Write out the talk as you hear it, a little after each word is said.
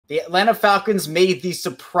The Atlanta Falcons made the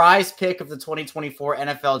surprise pick of the 2024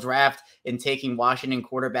 NFL Draft in taking Washington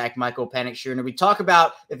quarterback Michael Penix Jr. We talk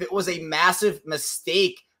about if it was a massive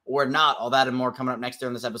mistake or not. All that and more coming up next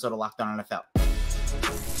during this episode of Locked On NFL.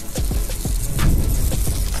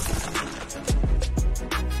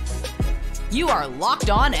 You are Locked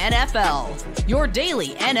On NFL, your daily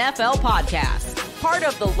NFL podcast. Part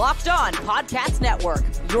of the Locked On Podcast Network,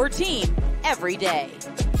 your team every day.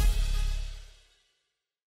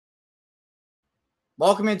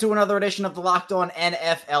 Welcome into another edition of the Locked On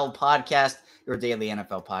NFL podcast, your daily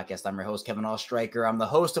NFL podcast. I'm your host, Kevin Allstriker. I'm the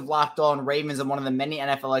host of Locked On Ravens and one of the many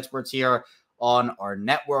NFL experts here on our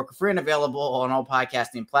network. Free and available on all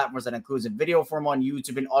podcasting platforms. That includes in video form on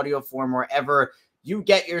YouTube and audio form wherever you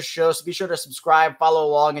get your show. So be sure to subscribe, follow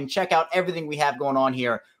along, and check out everything we have going on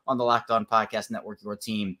here on the Locked On Podcast Network, your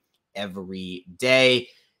team every day.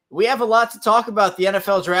 We have a lot to talk about. The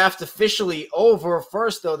NFL Draft officially over.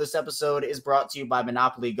 First, though, this episode is brought to you by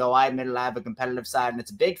Monopoly Go. I admit I have a competitive side, and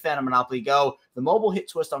it's a big fan of Monopoly Go. The mobile hit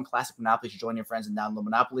twist on classic Monopoly. You should join your friends and download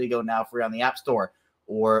Monopoly Go now free on the App Store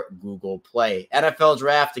or Google Play. NFL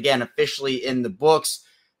Draft, again, officially in the books.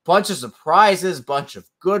 Bunch of surprises, bunch of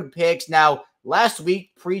good picks. Now, last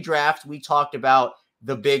week, pre-draft, we talked about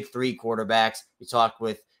the big three quarterbacks. We talked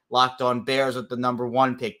with Locked On Bears with the number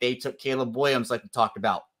one pick. They took Caleb Williams, like we talked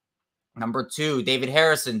about. Number 2, David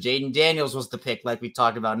Harrison. Jaden Daniels was the pick, like we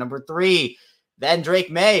talked about. Number 3, then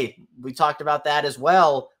Drake May. We talked about that as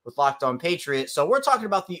well with Locked On Patriots. So we're talking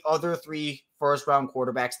about the other 3 first-round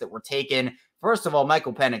quarterbacks that were taken. First of all,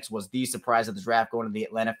 Michael Penix was the surprise of the draft going to the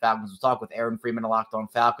Atlanta Falcons. We'll talk with Aaron Freeman of Locked On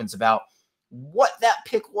Falcons about what that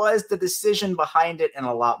pick was, the decision behind it, and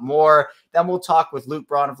a lot more. Then we'll talk with Luke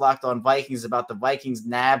Braun of Locked On Vikings about the Vikings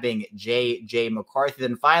nabbing J.J. McCarthy.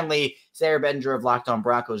 Then finally, Sayre Bedinger of Locked On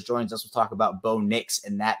Broncos joins us. We'll talk about Bo Nix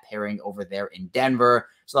and that pairing over there in Denver.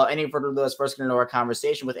 So without any further ado, let's first get into our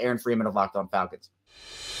conversation with Aaron Freeman of Locked On Falcons.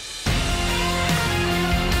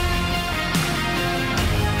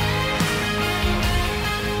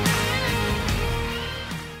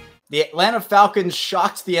 The Atlanta Falcons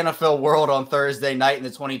shocked the NFL world on Thursday night in the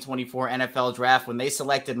 2024 NFL Draft when they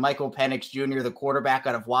selected Michael Penix Jr., the quarterback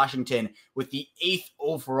out of Washington, with the 8th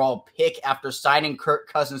overall pick after signing Kirk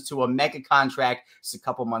Cousins to a mega contract just a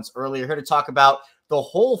couple months earlier. Here to talk about the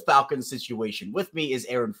whole Falcons situation with me is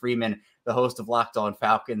Aaron Freeman, the host of Locked On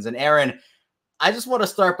Falcons. And Aaron, I just want to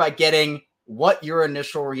start by getting what your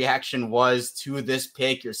initial reaction was to this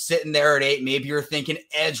pick. You're sitting there at 8. Maybe you're thinking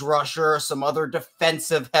edge rusher, some other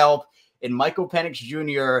defensive help. And Michael Penix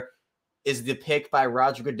Jr. is the pick by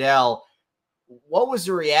Roger Goodell. What was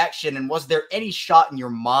your reaction? And was there any shot in your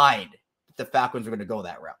mind that the Falcons were going to go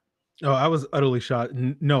that route? Oh, I was utterly shocked.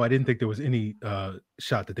 No, I didn't think there was any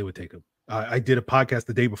shot that they would take him. I did a podcast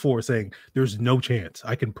the day before saying there's no chance.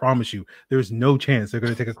 I can promise you there's no chance they're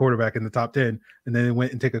going to take a quarterback in the top 10. And then they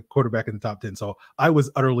went and take a quarterback in the top 10. So I was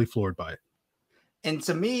utterly floored by it. And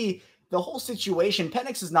to me, the whole situation,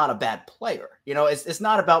 Penix is not a bad player. You know, it's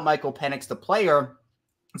not about Michael Penix, the player.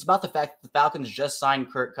 It's about the fact that the Falcons just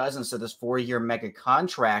signed Kirk Cousins to this 4-year mega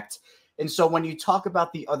contract. And so when you talk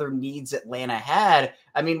about the other needs Atlanta had,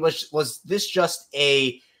 I mean, was this just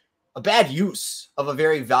a bad use of a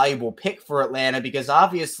very valuable pick for Atlanta? Because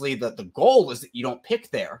obviously the goal is that you don't pick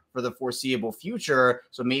there for the foreseeable future.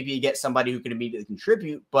 So maybe you get somebody who can immediately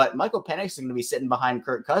contribute, but Michael Penix is going to be sitting behind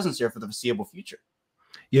Kirk Cousins here for the foreseeable future.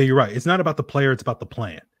 Yeah, you're right. It's not about the player. It's about the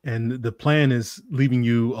plan. And the plan is leaving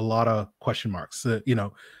you a lot of question marks.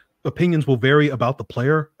 Opinions will vary about the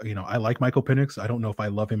player. I like Michael Penix. I don't know if I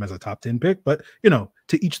love him as a top 10 pick, but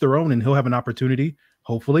to each their own, and he'll have an opportunity,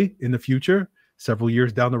 hopefully in the future, several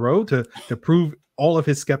years down the road to prove all of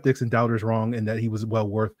his skeptics and doubters wrong and that he was well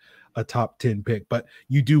worth a top 10 pick. But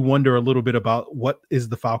you do wonder a little bit about what is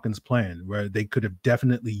the Falcons' plan, where they could have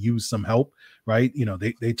definitely used some help, right?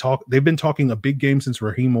 They've been talking a big game since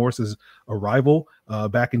Raheem Morris's arrival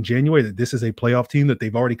back in January, that this is a playoff team, that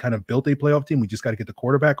they've already kind of built a playoff team. We just got to get the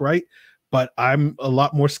quarterback right. But I'm a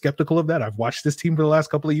lot more skeptical of that. I've watched this team for the last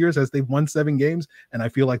couple of years as they've won 7 games, and I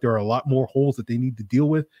feel like there are a lot more holes that they need to deal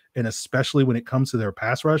with, and especially when it comes to their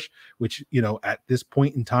pass rush, which, at this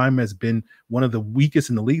point in time has been one of the weakest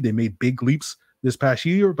in the league. They made big leaps this past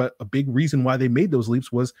year, but a big reason why they made those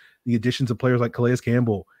leaps was the additions of players like Calais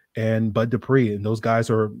Campbell and Bud Dupree, and those guys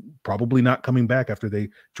are probably not coming back after they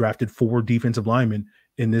drafted 4 defensive linemen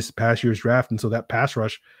in this past year's draft, and so that pass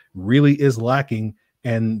rush really is lacking.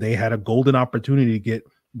 And they had a golden opportunity to get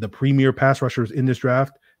the premier pass rushers in this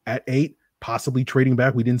draft at 8, possibly trading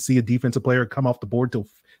back. We didn't see a defensive player come off the board till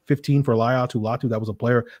 15 for Laiatu Latu. That was a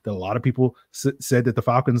player that a lot of people said that the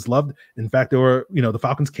Falcons loved. In fact, the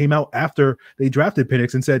Falcons came out after they drafted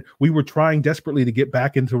Penix and said, we were trying desperately to get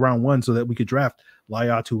back into round 1 so that we could draft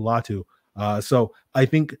Laiatu Latu. So I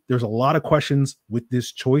think there's a lot of questions with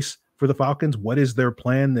this choice for the Falcons. What is their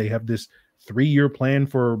plan? They have this 3-year plan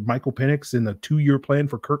for Michael Penix and a 2-year plan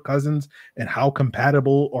for Kirk Cousins, and how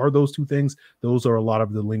compatible are those two things? Those are a lot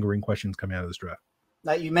of the lingering questions coming out of this draft.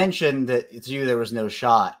 Now, you mentioned that it's you, there was no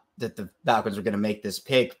shot that the Falcons were going to make this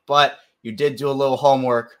pick, but you did do a little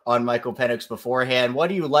homework on Michael Penix beforehand. What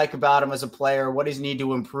do you like about him as a player? What does he need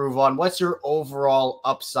to improve on? What's your overall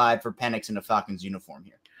upside for Penix in a Falcons uniform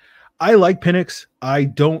here? I like Penix. I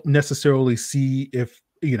don't necessarily see if,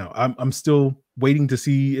 I'm still waiting to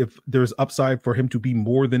see if there's upside for him to be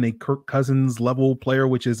more than a Kirk Cousins level player,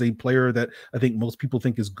 which is a player that I think most people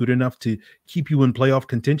think is good enough to keep you in playoff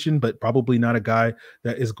contention, but probably not a guy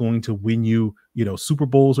that is going to win you, Super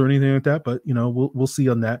Bowls or anything like that. But, we'll see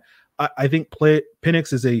on that. I think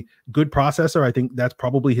Penix is a good processor. I think that's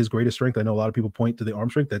probably his greatest strength. I know a lot of people point to the arm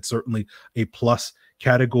strength. That's certainly a plus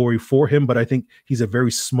category for him, but I think he's a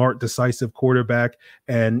very smart, decisive quarterback.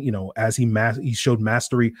 And, as he showed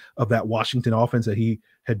mastery of that Washington offense that he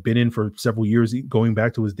had been in for several years, going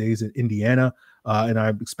back to his days at Indiana. And I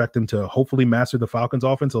expect him to hopefully master the Falcons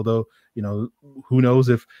offense, although, who knows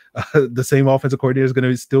if the same offensive coordinator is going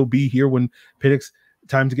to still be here when Penix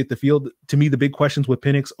time to get the field. To me, the big questions with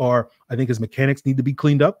Penix are, I think his mechanics need to be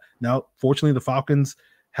cleaned up. Now, fortunately, the Falcons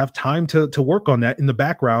have time to work on that in the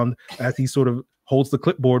background as he sort of holds the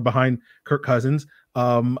clipboard behind Kirk Cousins.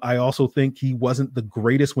 I also think he wasn't the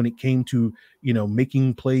greatest when it came to,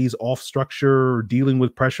 making plays off structure or dealing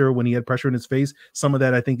with pressure when he had pressure in his face. Some of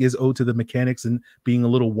that I think is owed to the mechanics and being a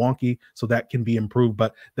little wonky, so that can be improved.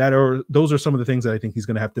 But those are some of the things that I think he's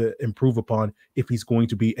going to have to improve upon if he's going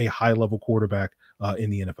to be a high-level quarterback in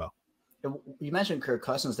the NFL. You mentioned Kirk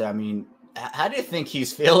Cousins there. I mean, how do you think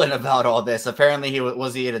he's feeling about all this? Apparently,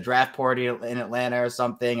 was he at a draft party in Atlanta or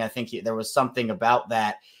something? I think there was something about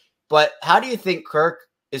that. But how do you think Kirk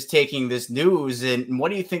is taking this news, and what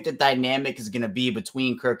do you think the dynamic is going to be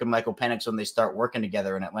between Kirk and Michael Penix when they start working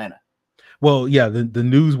together in Atlanta? Well, yeah, the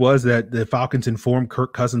news was that the Falcons informed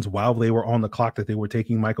Kirk Cousins while they were on the clock that they were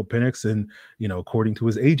taking Michael Penix. And, according to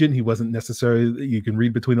his agent, he wasn't necessarily, you can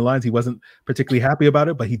read between the lines, he wasn't particularly happy about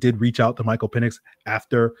it, but he did reach out to Michael Penix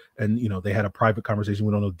after, and, they had a private conversation.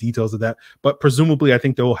 We don't know details of that, but presumably I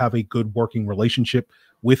think they'll have a good working relationship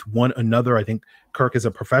with one another. I think Kirk is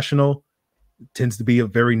a professional, tends to be a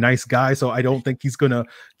very nice guy. So I don't think he's going to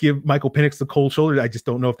give Michael Penix the cold shoulder. I just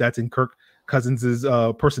don't know if that's in Kirk Cousins'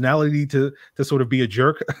 personality to sort of be a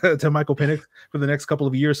jerk to Michael Penix for the next couple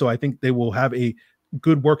of years. So I think they will have a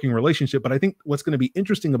good working relationship. But I think what's going to be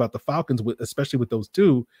interesting about the Falcons, especially with those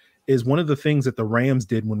two, is one of the things that the Rams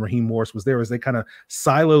did when Raheem Morris was there is they kind of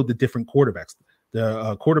siloed the different quarterbacks.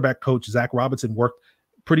 The quarterback coach, Zach Robinson, worked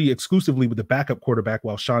pretty exclusively with the backup quarterback,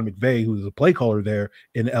 while Sean McVay, who's a play caller there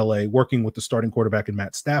in LA, working with the starting quarterback in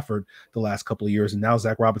Matt Stafford the last couple of years. And now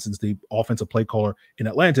Zach Robinson's the offensive play caller in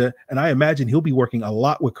Atlanta. And I imagine he'll be working a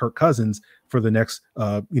lot with Kirk Cousins for the next,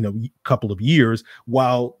 couple of years,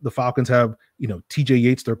 while the Falcons have, TJ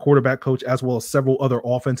Yates, their quarterback coach, as well as several other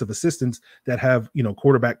offensive assistants that have,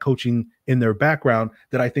 quarterback coaching in their background,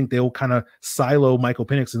 that I think they'll kind of silo Michael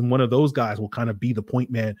Penix. And one of those guys will kind of be the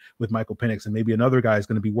point man with Michael Penix. And maybe another guy is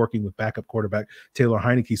going to be working with backup quarterback Taylor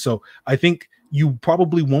Heineke. So I think you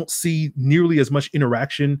probably won't see nearly as much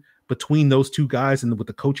interaction between those two guys and with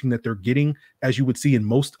the coaching that they're getting as you would see in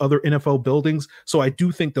most other NFL buildings. So I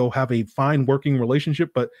do think they'll have a fine working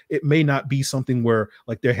relationship, but it may not be something where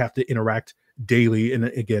like they have to interact daily. And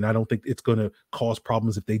again, I don't think it's going to cause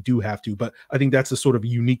problems if they do have to, but I think that's a sort of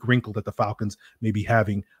unique wrinkle that the Falcons may be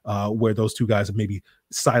having where those two guys are maybe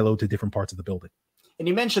siloed to different parts of the building. And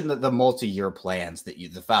you mentioned the multi-year plans that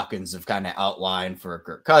the Falcons have kind of outlined for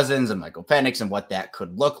Kirk Cousins and Michael Penix and what that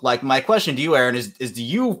could look like. My question to you, Aaron, is do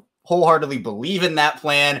you wholeheartedly believe in that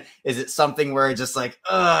plan? Is it something where it's just like,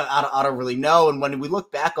 I don't really know? And when we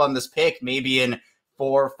look back on this pick, maybe in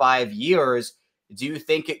 4 or 5 years, do you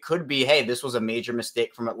think it could be, hey, this was a major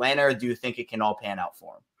mistake from Atlanta, or do you think it can all pan out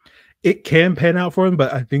for him? It can pan out for him,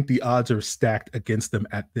 but I think the odds are stacked against them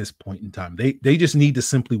at this point in time. They just need to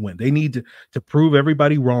simply win. They need to prove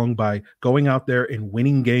everybody wrong by going out there and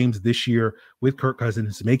winning games this year with Kirk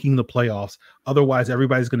Cousins, making the playoffs. Otherwise,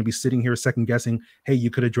 everybody's going to be sitting here second guessing, hey, you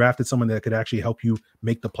could have drafted someone that could actually help you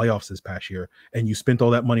make the playoffs this past year, and you spent all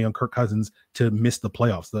that money on Kirk Cousins to miss the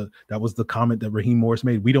playoffs. That was the comment that Raheem Morris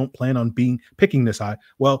made. We don't plan on picking this high.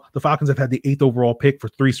 Well, the Falcons have had the 8th overall pick for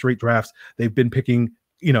 3 straight drafts. They've been picking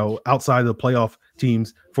outside of the playoff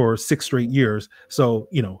teams for 6 straight years. So,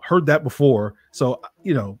 heard that before. So,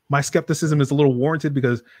 my skepticism is a little warranted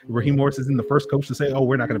because Raheem Morris isn't the first coach to say, oh,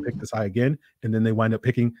 we're not going to pick this high again. And then they wind up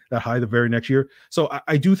picking that high the very next year. So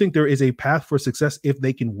I do think there is a path for success if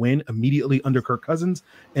they can win immediately under Kirk Cousins.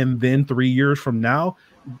 And then 3 years from now,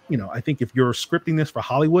 I think if you're scripting this for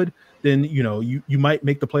Hollywood, then, you might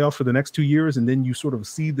make the playoffs for the next 2 years. And then you sort of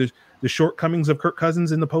see the shortcomings of Kirk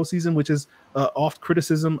Cousins in the postseason, which is oft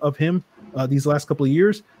criticism of him these last couple of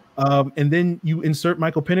years. And then you insert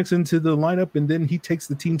Michael Penix into the lineup, and then he takes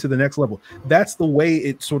the team to the next level. That's the way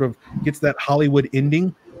it sort of gets that Hollywood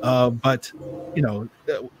ending. But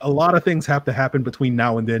a lot of things have to happen between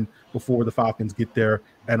now and then before the Falcons get there.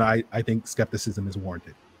 And I think skepticism is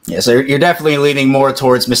warranted. Yeah, so you're definitely leaning more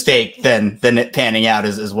towards mistake than it panning out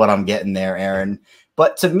is what I'm getting there, Aaron.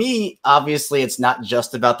 But to me, obviously, it's not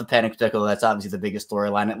just about the Penix pick, although that's obviously the biggest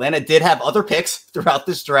storyline. Atlanta did have other picks throughout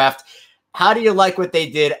this draft. How do you like what they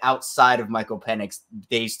did outside of Michael Penix,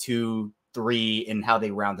 days 2, 3, and how they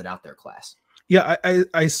rounded out their class? Yeah,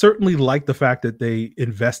 I certainly like the fact that they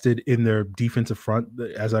invested in their defensive front.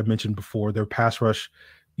 As I mentioned before, their pass rush,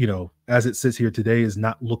 as it sits here today, is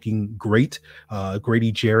not looking great.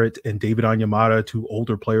 Grady Jarrett and David Onyemata, 2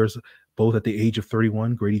 older players, both at the age of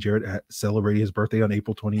 31. Grady Jarrett celebrating his birthday on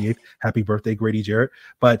April 28th. Happy birthday, Grady Jarrett.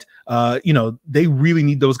 But, they really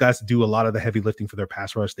need those guys to do a lot of the heavy lifting for their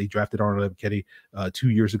pass rush. They drafted Arnold Ebiketie 2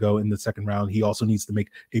 years ago in the 2nd round. He also needs to make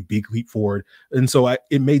a big leap forward. And so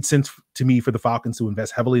it made sense to me for the Falcons to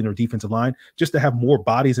invest heavily in their defensive line, just to have more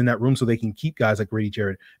bodies in that room so they can keep guys like Grady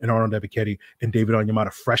Jarrett and Arnold Ebiketie and David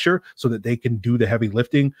Onyemata fresher so that they can do the heavy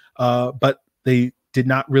lifting. But they did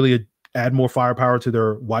not really add more firepower to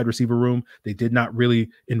their wide receiver room. They did not really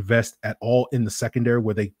invest at all in the secondary,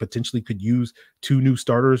 where they potentially could use 2 new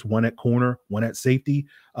starters, one at corner, one at safety.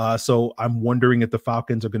 So I'm wondering if the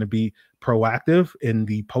Falcons are going to be proactive in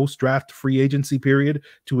the post-draft free agency period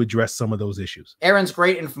to address some of those issues. Aaron's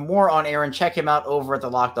great. And for more on Aaron, check him out over at the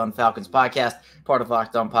Locked On Falcons podcast, part of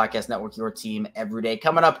Locked On Podcast Network, your team every day.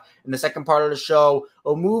 Coming up in the second part of the show,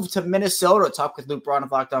 we'll move to Minnesota, talk with Luke Braun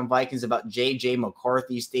of Locked On Vikings about J.J.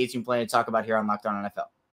 McCarthy. Stay tuned, plenty to talk about here on Locked On NFL.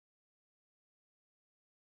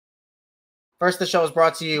 First, the show is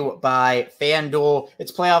brought to you by FanDuel.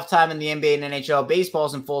 It's playoff time in the NBA and NHL.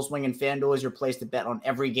 Baseball's in full swing, and FanDuel is your place to bet on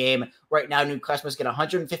every game. Right now, new customers get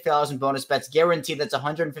 $150 in bonus bets guaranteed. That's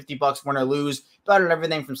 $150 win or lose. Bet on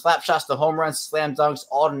everything from slap shots to home runs, slam dunks,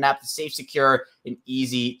 all in an app that's safe, secure, and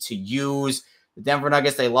easy to use. The Denver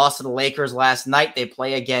Nuggets, they lost to the Lakers last night. They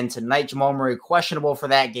play again tonight. Jamal Murray questionable for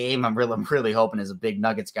that game. I'm really hoping as a big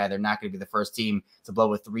Nuggets guy, they're not going to be the first team to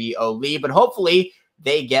blow a 3-0 lead, but hopefully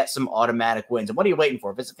they get some automatic wins. And what are you waiting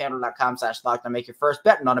for? Visit FanDuel.com/locked and make your first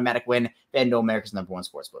bet an automatic win. FanDuel, America's #1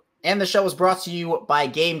 sportsbook. And the show is brought to you by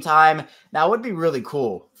Gametime. Now, it would be really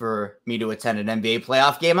cool for me to attend an NBA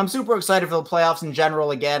playoff game. I'm super excited for the playoffs in general.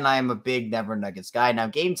 Again, I am a big Denver Nuggets guy. Now,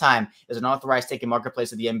 Gametime is an authorized ticket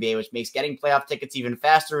marketplace of the NBA, which makes getting playoff tickets even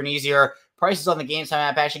faster and easier. Prices on the Gametime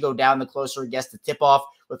app actually go down the closer it gets to tip-off.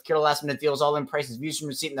 With killer last-minute deals, all-in prices, views from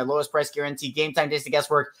receipt, and their lowest price guarantee, Gametime takes the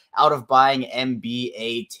guesswork out of buying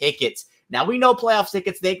NBA tickets. Now, we know playoff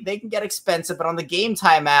tickets, they can get expensive, but on the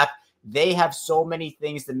Gametime app, they have so many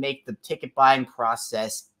things to make the ticket buying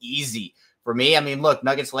process easy. For me, I mean, look,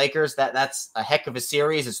 Nuggets-Lakers, that's a heck of a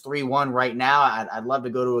series. It's 3-1 right now. I'd love to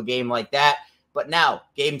go to a game like that. But now,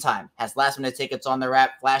 Gametime has last-minute tickets on their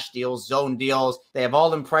app, flash deals, zone deals. They have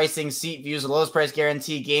all-in pricing, seat views, the lowest price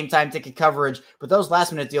guarantee, Gametime ticket coverage. But those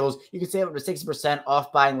last-minute deals, you can save up to 60%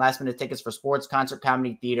 off buying last-minute tickets for sports, concert,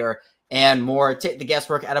 comedy, theater, and more. Take the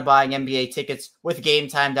guesswork out of buying NBA tickets with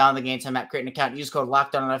Gametime. Down the Gametime app, create an account, use code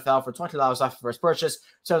LOCKEDONNFL for $20 off your first purchase.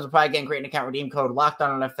 Terms apply. Again, create an account, redeem code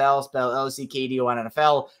LOCKEDONNFL, spell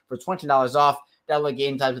LOCKEDONNFL for $20 off. Download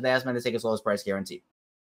Gametime with the last-minute tickets, lowest price guarantee.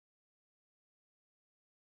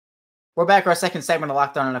 We're back. Our second segment of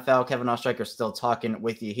Locked On NFL. Kevin Oestreicher still talking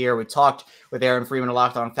with you here. We talked with Aaron Freeman of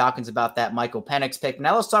Locked On Falcons about that Michael Penix pick.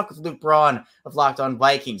 Now let's talk with Luke Braun of Locked On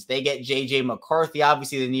Vikings. They get J.J. McCarthy.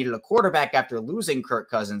 Obviously, they needed a quarterback after losing Kirk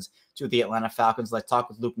Cousins to the Atlanta Falcons. Let's talk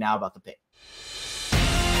with Luke now about the pick.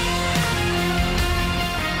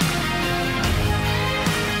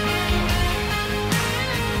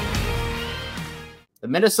 The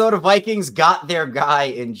Minnesota Vikings got their guy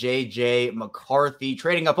in J.J. McCarthy,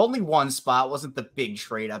 trading up only one spot. Wasn't the big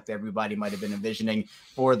trade up everybody might have been envisioning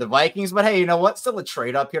for the Vikings. But hey, you know what? Still a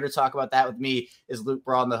trade up. Here to talk about that with me is Luke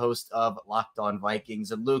Braun, the host of Locked On Vikings.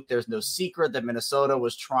 And Luke, there's no secret that Minnesota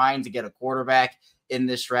was trying to get a quarterback in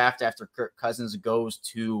this draft after Kirk Cousins goes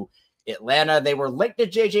to Atlanta, they were linked to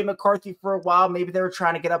JJ McCarthy for a while. Maybe they were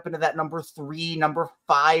trying to get up into that number 3, number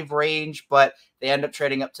 5 range, but they end up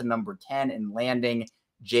trading up to number 10 and landing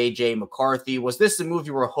JJ McCarthy. Was this the move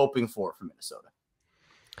you were hoping for Minnesota?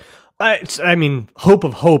 I mean, hope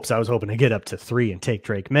of hopes. I was hoping to get up to 3 and take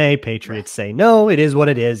Drake May. Patriots say no. It is what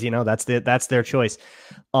it is. You know, that's their choice.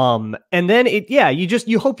 And then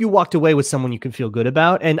you hope you walked away with someone you can feel good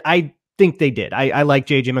about. And I think they did. I like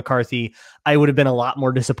JJ McCarthy. I would have been a lot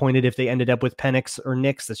more disappointed if they ended up with Penix or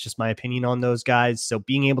Nix. That's just my opinion on those guys. So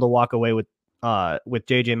being able to walk away with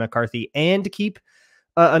JJ McCarthy and keep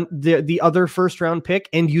the other first round pick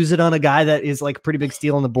and use it on a guy that is like a pretty big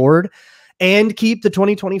steal on the board, and keep the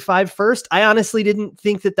 2025 first. I honestly didn't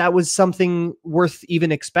think that was something worth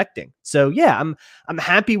even expecting. So yeah, I'm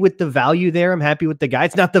happy with the value there. I'm happy with the guy.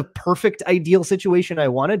 It's not the perfect ideal situation I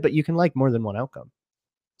wanted, but you can like more than one outcome.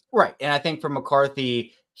 Right. And I think for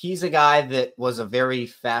McCarthy, he's a guy that was a very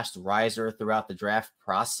fast riser throughout the draft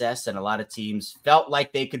process, and a lot of teams felt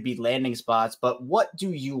like they could be landing spots. But what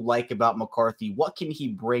do you like about McCarthy? What can he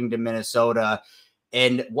bring to Minnesota?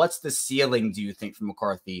 And what's the ceiling, do you think, for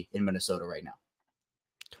McCarthy in Minnesota right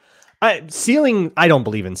now? Ceiling, I don't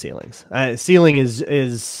believe in ceilings. Ceiling is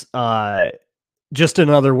just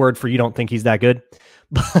another word for you don't think he's that good.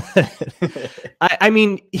 But I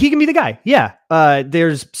mean, he can be the guy. Yeah.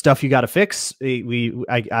 There's stuff you got to fix.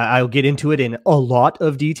 I'll get into it in a lot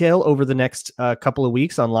of detail over the next couple of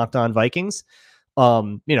weeks on Locked On Vikings.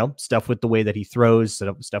 Stuff with the way that he throws,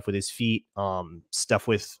 stuff with his feet, stuff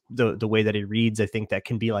with the way that he reads. I think that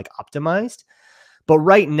can be like optimized. But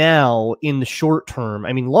right now, in the short term,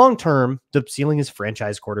 I mean, long term, the ceiling is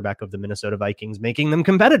franchise quarterback of the Minnesota Vikings, making them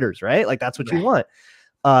competitors, right? Like that's what you want.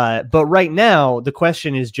 But right now, the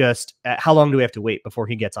question is just how long do we have to wait before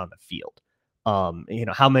he gets on the field?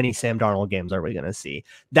 How many Sam Darnold games are we going to see?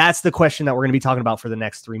 That's the question that we're going to be talking about for the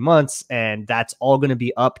next 3 months. And that's all going to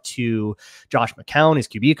be up to Josh McCown, his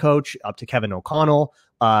QB coach, up to Kevin O'Connell,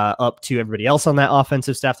 up to everybody else on that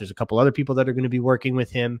offensive staff. There's a couple other people that are going to be working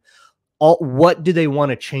with him. What do they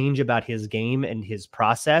want to change about his game and his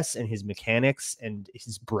process and his mechanics and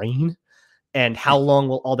his brain? And how long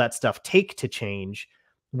will all that stuff take to change,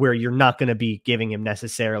 where you're not going to be giving him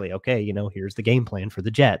necessarily, okay, here's the game plan for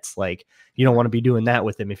the Jets. Like, you don't want to be doing that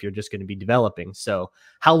with him if you're just going to be developing. So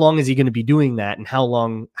how long is he going to be doing that? And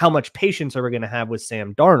how much patience are we going to have with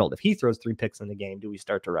Sam Darnold? If he throws 3 picks in the game, do we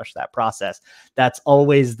start to rush that process? That's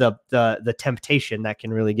always the temptation that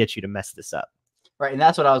can really get you to mess this up. Right, and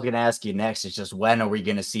that's what I was going to ask you next. Is just when are we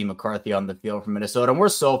going to see McCarthy on the field for Minnesota? And we're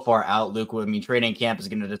so far out, Luke. I mean, training camp is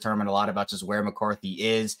going to determine a lot about just where McCarthy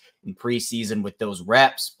is in preseason with those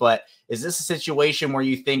reps. But is this a situation where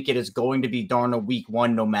you think it is going to be Darnold week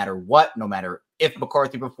 1 no matter what, no matter if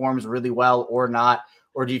McCarthy performs really well or not?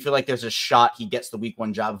 Or do you feel like there's a shot he gets the week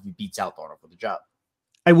 1 job if he beats out Darnold for the job?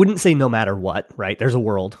 I wouldn't say no matter what, right? There's a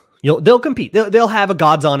world. They'll compete. They'll have a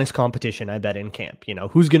God's honest competition, I bet, in camp.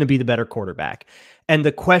 Who's going to be the better quarterback? And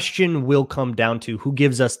the question will come down to who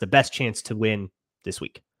gives us the best chance to win this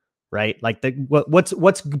week, right? Like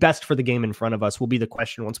what's best for the game in front of us will be the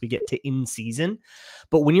question once we get to in season.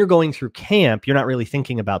 But when you're going through camp, you're not really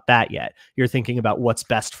thinking about that yet. You're thinking about what's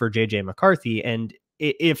best for JJ McCarthy. And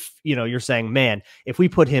if you're saying, man, if we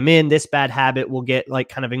put him in, this bad habit will get like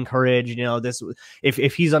kind of encouraged, this,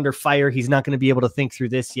 if he's under fire, he's not going to be able to think through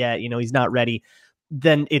this yet, he's not ready,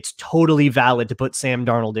 then it's totally valid to put Sam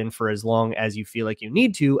Darnold in for as long as you feel like you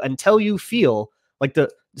need to, until you feel like the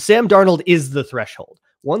Sam Darnold is the threshold.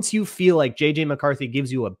 Once you feel like JJ McCarthy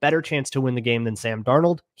gives you a better chance to win the game than Sam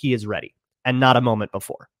Darnold, he is ready, and not a moment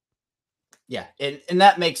before. Yeah. And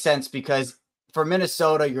that makes sense, because for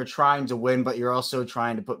Minnesota, you're trying to win, but you're also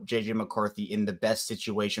trying to put JJ McCarthy in the best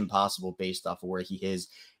situation possible based off of where he is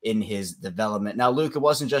in his development. Now, Luke, it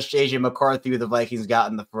wasn't just JJ McCarthy who the Vikings got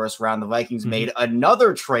in the first round. The Vikings made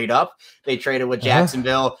another trade up. They traded with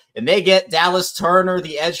Jacksonville, and they get Dallas Turner,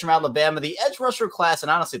 the edge from Alabama. The edge rusher class, and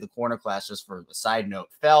honestly, the corner class, just for a side note,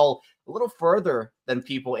 fell a little further than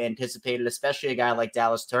people anticipated, especially a guy like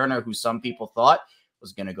Dallas Turner, who some people thought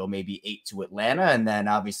was going to go maybe 8 to Atlanta. And then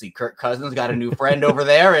obviously Kirk Cousins got a new friend over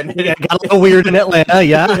there, and it got a little weird in Atlanta.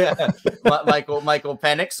 Yeah. Michael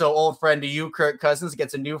Penix. So old friend to you, Kirk Cousins,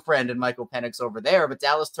 gets a new friend in Michael Penix over there. But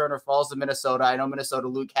Dallas Turner falls to Minnesota. I know Minnesota,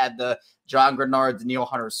 Luke, had the John Grenard, Danielle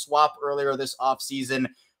Hunter swap earlier this offseason.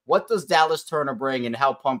 What does Dallas Turner bring, and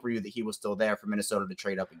how pumped were you that he was still there for Minnesota to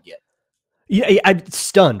trade up and get? Yeah, I'm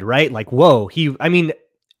stunned, right? Like, whoa.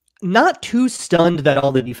 not too stunned that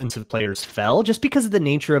all the defensive players fell just because of the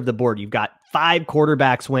nature of the board. You've got 5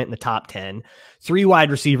 quarterbacks went in the top 10, 3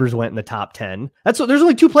 wide receivers went in the top 10. That's what there's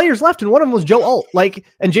only 2 players left. And one of them was Joe Alt,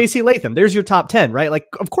 and JC Latham. There's your top 10, right? Like,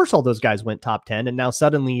 of course, all those guys went top 10. And now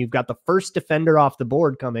suddenly you've got the first defender off the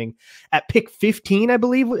board coming at pick 15, I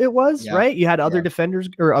believe it was, right? You had other defenders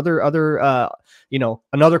or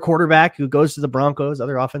another quarterback who goes to the Broncos,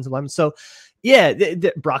 other offensive linemen. So yeah,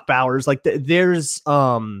 Brock Bowers, there's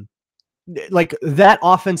that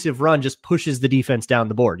offensive run just pushes the defense down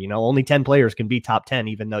the board. Only 10 players can be top 10,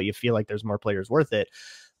 even though you feel like there's more players worth it.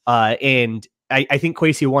 And I think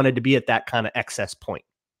Kwesi wanted to be at that kind of excess point.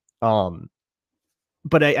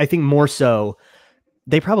 But I think more so,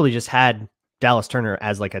 they probably just had Dallas Turner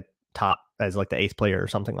as the 8th player or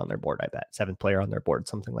something on their board. I bet 7th player on their board,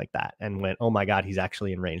 something like that, and went, oh my God, he's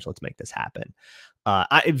actually in range. Let's make this happen.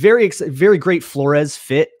 Very great Flores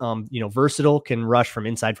fit. Versatile, can rush from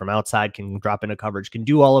inside, from outside, can drop into coverage, can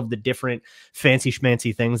do all of the different fancy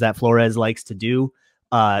schmancy things that Flores likes to do.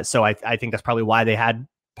 So I think that's probably why they had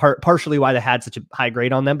partially why they had such a high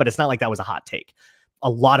grade on them, but it's not like that was a hot take. A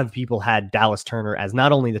lot of people had Dallas Turner as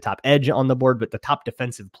not only the top edge on the board, but the top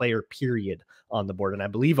defensive player, period, on the board. And I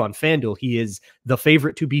believe on FanDuel, he is the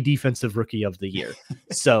favorite to be defensive rookie of the year.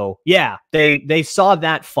 So yeah, they saw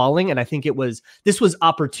that falling. And I think this was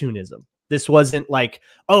opportunism. This wasn't like,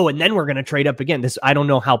 oh, and then we're going to trade up again. I don't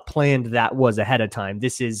know how planned that was ahead of time.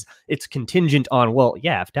 It's contingent on, well,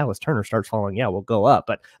 yeah, if Dallas Turner starts falling, yeah, we'll go up,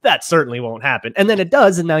 but that certainly won't happen. And then it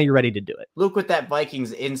does. And now you're ready to do it. Luke with that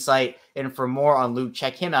Vikings insight. And for more on Luke,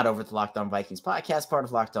 check him out over at the Locked On Vikings podcast, part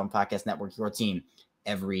of Locked On Podcast Network, your team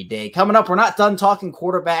every day. Coming up, we're not done talking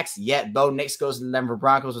quarterbacks yet. Bo Nix goes to the Denver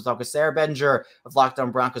Broncos. We'll talk with Sayre Bedinger of Locked On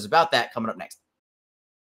Broncos about that coming up next.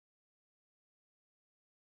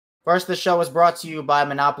 First, the show is brought to you by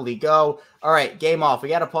Monopoly Go. All right, game off. We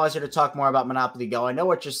got to pause here to talk more about Monopoly Go. I know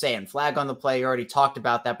what you're saying. Flag on the play. You already talked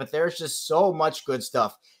about that, but there's just so much good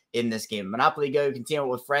stuff in this game. Monopoly Go, you can team up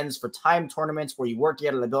with friends for time tournaments where you work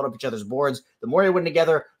together to build up each other's boards. The more you win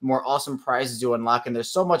together, the more awesome prizes you unlock, and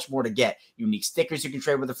there's so much more to get. Unique stickers you can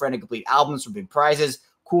trade with a friend and complete albums for big prizes.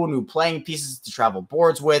 Cool new playing pieces to travel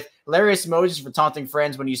boards with, hilarious emojis for taunting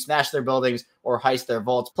friends when you smash their buildings or heist their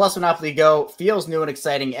vaults. Plus, Monopoly Go feels new and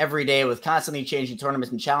exciting every day with constantly changing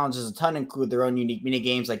tournaments and challenges. A ton include their own unique mini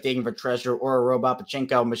games like digging for treasure or a robot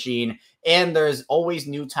pachinko machine. And there's always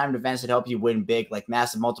new timed events that help you win big, like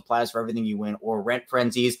massive multipliers for everything you win or rent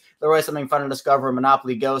frenzies. There's always something fun to discover in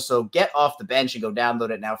Monopoly Go, so get off the bench and go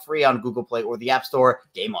download it now free on Google Play or the App Store.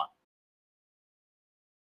 Game on.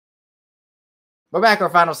 We're back. Our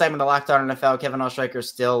final segment of Locked On NFL. Kevin Oestreicher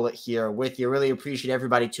still here with you. Really appreciate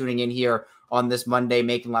everybody tuning in here on this Monday,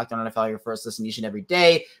 making Locked On NFL your first listen each and every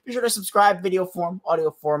day. Be sure to subscribe, video form,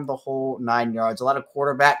 audio form, the whole 9 yards. A lot of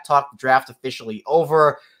quarterback talk. The draft officially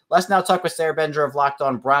over. Let's now talk with Sayre Bedinger of Locked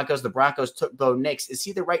On Broncos. The Broncos took Bo Nix. Is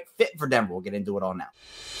he the right fit for Denver? We'll get into it all now.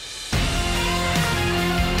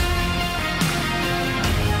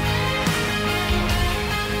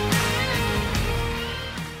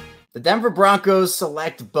 The Denver Broncos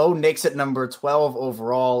select Bo Nix at number 12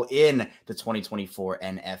 overall in the 2024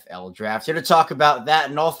 NFL Draft. Here to talk about that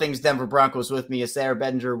and all things Denver Broncos with me is Sayre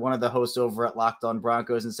Bedinger, one of the hosts over at Locked On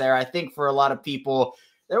Broncos. And Sayre, I think for a lot of people,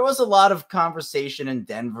 there was a lot of conversation in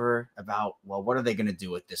Denver about, well, what are they going to do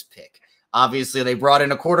with this pick? Obviously, they brought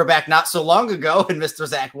in a quarterback not so long ago in Mr.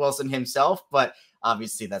 Zach Wilson himself, but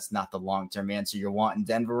obviously that's not the long-term answer you want in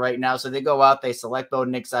Denver right now. So they go out, they select Bo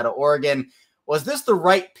Nix out of Oregon. Was this the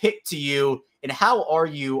right pick to you, and how are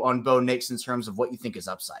you on Bo Nix in terms of what you think his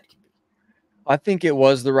upside can be? I think it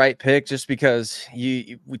was the right pick just because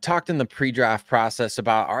we talked in the pre-draft process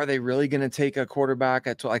about, are they really going to take a quarterback?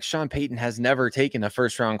 Like Sean Payton has never taken a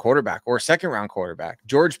first-round quarterback or second-round quarterback.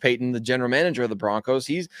 George Payton, the general manager of the Broncos,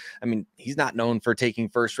 he's not known for taking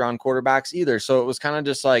first-round quarterbacks either. So it was kind of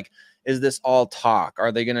just like, is this all talk?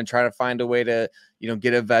 Are they going to try to find a way to,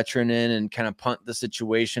 get a veteran in and kind of punt the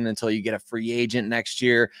situation until you get a free agent next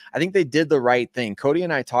year? I think they did the right thing. Cody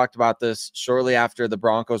and I talked about this shortly after the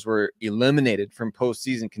Broncos were eliminated from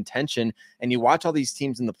postseason contention, and you watch all these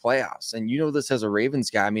teams in the playoffs, and this as a Ravens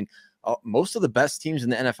guy. Most of the best teams in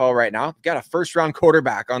the NFL right now got a first-round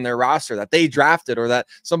quarterback on their roster that they drafted or that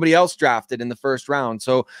somebody else drafted in the first round.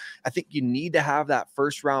 So I think you need to have that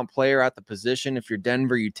first-round player at the position. If you're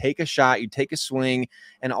Denver, you take a shot, you take a swing,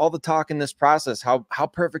 and all the talk in this process, how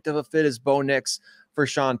perfect of a fit is Bo Nix for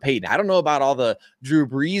Sean Payton? I don't know about all the Drew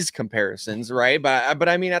Brees comparisons, right? But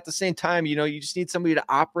I mean, at the same time, you just need somebody to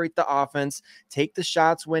operate the offense, take the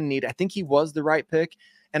shots when needed. I think he was the right pick.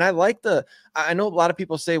 And I know a lot of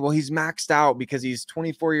people say, well, he's maxed out because he's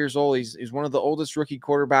 24 years old. He's one of the oldest rookie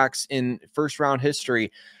quarterbacks in first round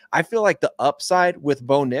history. I feel like the upside with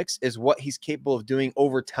Bo Nix is what he's capable of doing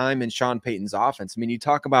over time in Sean Payton's offense. I mean, you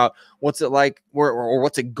talk about what's it like or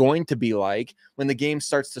what's it going to be like when the game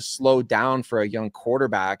starts to slow down for a young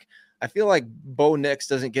quarterback. I feel like Bo Nix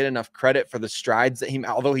doesn't get enough credit for the strides that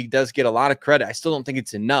although he does get a lot of credit, I still don't think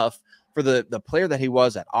it's enough for the player that he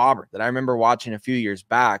was at Auburn that I remember watching a few years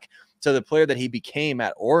back to the player that he became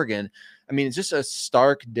at Oregon. I mean, it's just a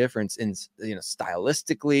stark difference in,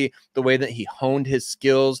 stylistically, the way that he honed his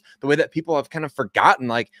skills, the way that people have kind of forgotten,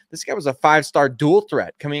 like this guy was a 5-star dual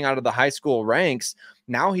threat coming out of the high school ranks.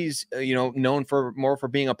 Now he's, known for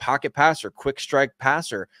being a pocket passer, quick strike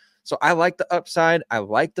passer. So I like the upside. I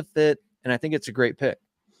like the fit, and I think it's a great pick.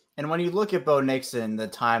 And when you look at Bo Nix and the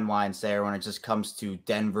timelines there, when it just comes to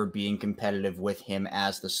Denver being competitive with him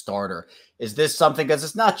as the starter, is this something, because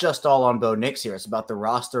it's not just all on Bo Nix here, it's about the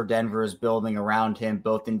roster Denver is building around him,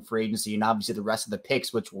 both in free agency and obviously the rest of the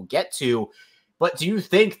picks, which we'll get to. But do you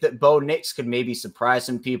think that Bo Nix could maybe surprise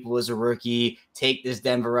some people as a rookie, take this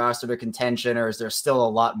Denver roster to contention, or is there still a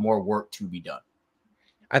lot more work to be done?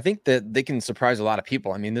 I think that they can surprise a lot of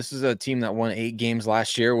people. I mean, this is a team that won 8 games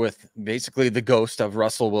last year with basically the ghost of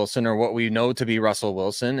Russell Wilson, or what we know to be Russell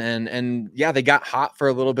Wilson. And yeah, they got hot for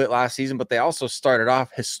a little bit last season, but they also started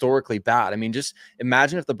off historically bad. I mean, just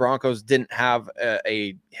imagine if the Broncos didn't have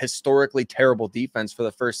a historically terrible defense for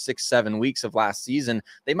the first 6-7 weeks of last season.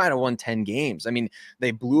 They might have won 10 games. I mean,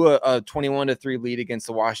 they blew a 21-3 lead against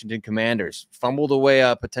the Washington Commanders, fumbled away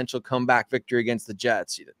a potential comeback victory against the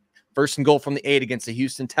Jets. First and goal from the 8 against the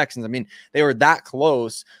Houston Texans. I mean, they were that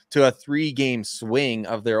close to a 3-game swing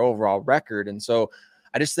of their overall record. And so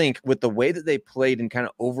I just think with the way that they played and kind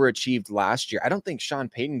of overachieved last year, I don't think Sean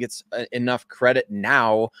Payton gets enough credit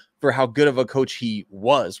now for how good of a coach he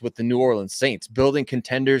was with the New Orleans Saints, building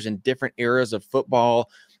contenders in different eras of football.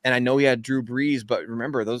 And I know he had Drew Brees, but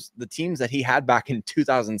remember the teams that he had back in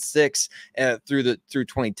 2006 through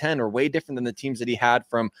 2010 are way different than the teams that he had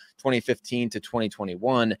from 2015 to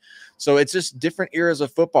 2021. So it's just different eras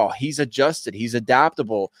of football. He's adjusted. He's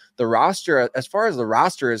adaptable. The roster, as far as the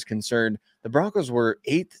roster is concerned, the Broncos were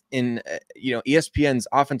 8th in, ESPN's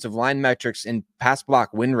offensive line metrics in pass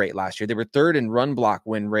block win rate last year. They were 3rd in run block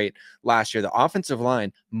win rate last year. The offensive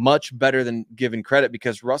line, much better than given credit,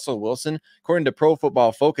 because Russell Wilson, according to Pro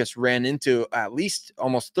Football Focus, ran into at least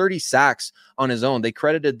almost 30 sacks on his own. They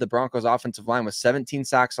credited the Broncos offensive line with 17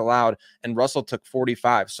 sacks allowed, and Russell took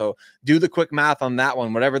 45. So do the quick math on that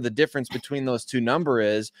one, whatever the difference between those two number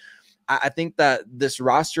is. I think that this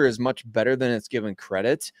roster is much better than it's given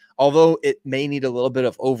credit, although it may need a little bit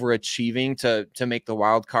of overachieving to make the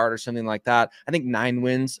wild card or something like that. I think 9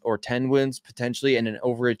 wins or 10 wins potentially in an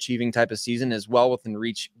overachieving type of season is well within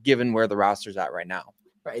reach, given where the roster's at right now.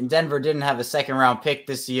 Right, and Denver didn't have a second-round pick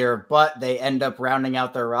this year, but they end up rounding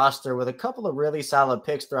out their roster with a couple of really solid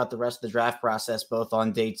picks throughout the rest of the draft process, both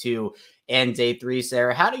on day 2 and day 3.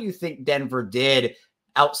 Sayre, how do you think Denver did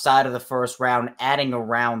outside of the first round, adding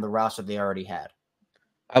around the roster they already had?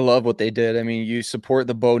 I love what they did. I mean, you support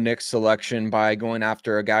the Bo Nix selection by going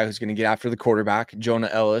after a guy who's going to get after the quarterback, Jonah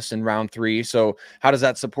Ellis, in round 3. So how does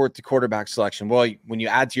that support the quarterback selection? Well, when you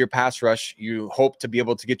add to your pass rush, you hope to be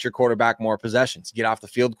able to get your quarterback more possessions, get off the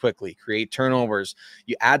field quickly, create turnovers.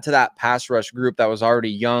 You add to that pass rush group that was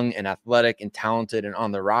already young and athletic and talented and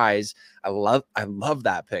on the rise. I love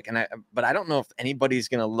that pick. But I don't know if anybody's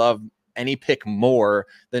going to love any pick more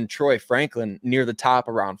than Troy Franklin near the top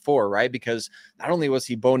around 4, right? Because not only was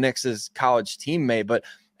he Bo Nix's college teammate, but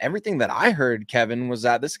everything that I heard, Kevin, was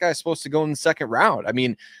that this guy's supposed to go in the 2nd round. I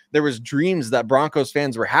mean, there was dreams that Broncos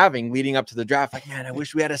fans were having leading up to the draft. Like, man, I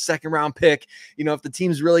wish we had a 2nd round pick. If the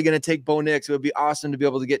team's really going to take Bo Nix, it would be awesome to be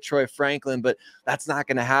able to get Troy Franklin, but that's not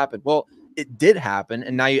going to happen. Well, it did happen.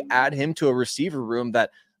 And now you add him to a receiver room that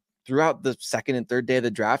throughout the 2nd and 3rd day of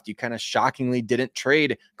the draft, you kind of shockingly didn't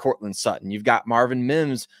trade Cortland Sutton. You've got Marvin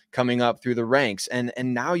Mims coming up through the ranks. And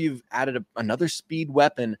now you've added another speed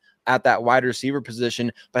weapon at that wide receiver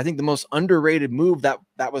position. But I think the most underrated move that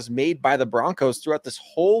was made by the Broncos throughout this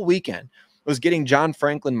whole weekend was getting John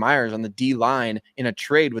Franklin Myers on the D line in a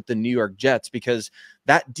trade with the New York Jets, because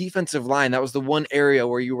that defensive line, that was the one area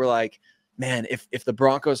where you were like, man, if the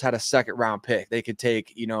Broncos had a 2nd round pick, they could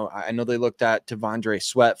take, I know they looked at Tavondre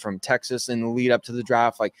Sweat from Texas in the lead up to the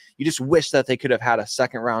draft. Like, you just wish that they could have had a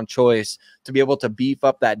 2nd round choice to be able to beef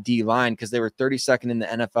up that D line, because they were 32nd in the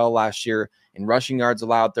NFL last year in rushing yards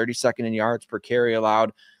allowed, 32nd in yards per carry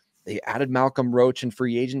allowed. They added Malcolm Roach in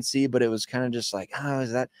free agency, but it was kind of just like, oh,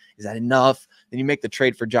 is that enough? Then you make the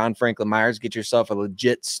trade for John Franklin Myers, get yourself a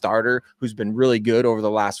legit starter who's been really good over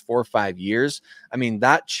the last 4 or 5 years. I mean,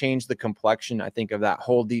 that changed the complexion, I think, of that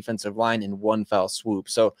whole defensive line in one fell swoop.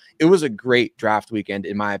 So it was a great draft weekend,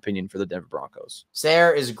 in my opinion, for the Denver Broncos.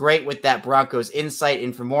 Sayre is great with that Broncos insight.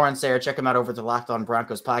 And for more on Sayre, check him out over at the Locked On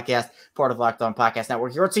Broncos podcast, part of the Locked On Podcast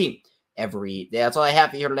Network, your team every day. That's all I have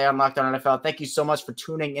for you here today on Locked On NFL. Thank you so much for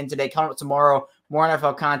tuning in today. Coming up tomorrow, more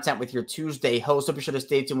NFL content with your Tuesday host. So be sure to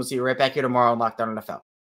stay tuned. We'll see you right back here tomorrow on Locked On NFL.